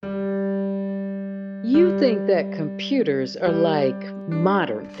You think that computers are like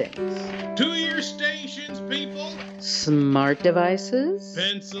modern things. To your stations, people! Smart devices?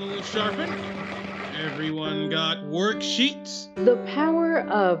 Pencil sharpened? Everyone got worksheets? The power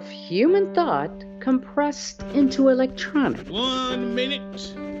of human thought compressed into electronics. 1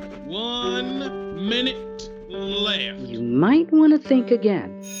 minute. 1 minute left. You might want to think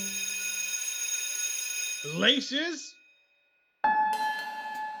again. Laces?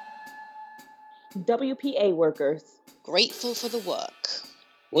 WPA workers. Grateful for the work.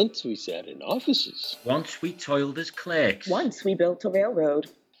 Once we sat in offices. Once we toiled as clerks. Once we built a railroad.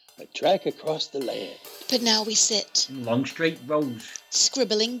 A track across the land. But now we sit, In long straight rows.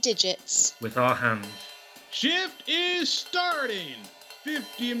 scribbling digits. With our hands. Shift is starting.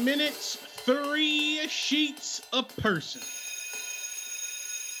 50 minutes, 3 sheets a person.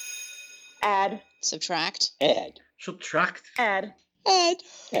 Add. Subtract. Add. Subtract. Add. Add.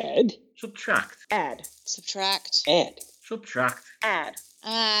 Add. Subtract. Add. Subtract. Add. Subtract. Add.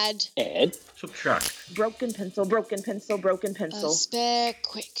 Add. Add. Subtract. Broken pencil, broken pencil, broken A pencil. spare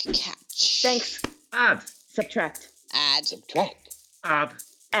quick catch. Thanks. Add. Subtract. Add. Subtract. Add.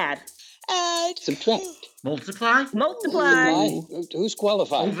 Add. Add. Subtract. Multiply. Multiply. Who's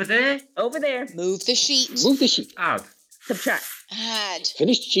qualified? Over there. Over there. Move the sheet. Move the sheet. Add. Subtract. Add.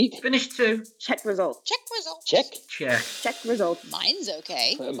 Finished sheet. Finish 2. Check result. Check result. Check. Check. Check result. Mine's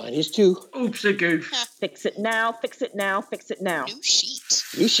okay. Mine is 2. Oops a goof. Fix it now. Fix it now. Fix it now. New sheet.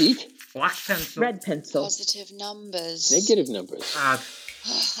 New sheet. Black pencil. Red pencil. Positive numbers. Negative numbers. Add.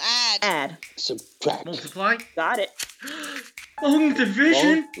 Add. Add. Subtract. Multiply. Got it. Long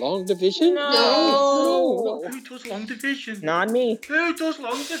division. Long division? No. Who does long division? Not me. Who does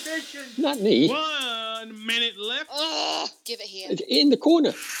long division? Not me. 1 minute left. Ugh, give it here. It's in the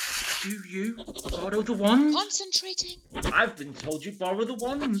corner. Do you borrow the ones? Concentrating. I've been told you borrow the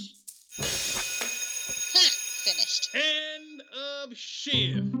ones. Ha! Finished. End of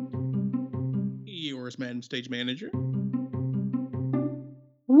shift. Yours, Madam Stage Manager.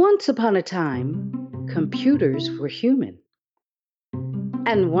 Once upon a time, computers were human.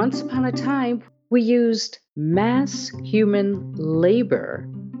 And once upon a time, we used mass human labor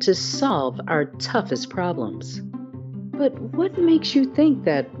to solve our toughest problems. But what makes you think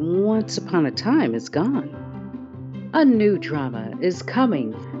that once upon a time is gone? A new drama is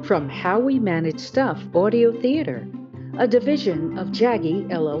coming from How We Manage Stuff Audio Theater, a division of Jaggy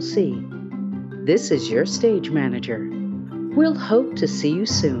LLC. This is your stage manager. We'll hope to see you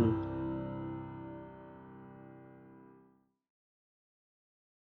soon.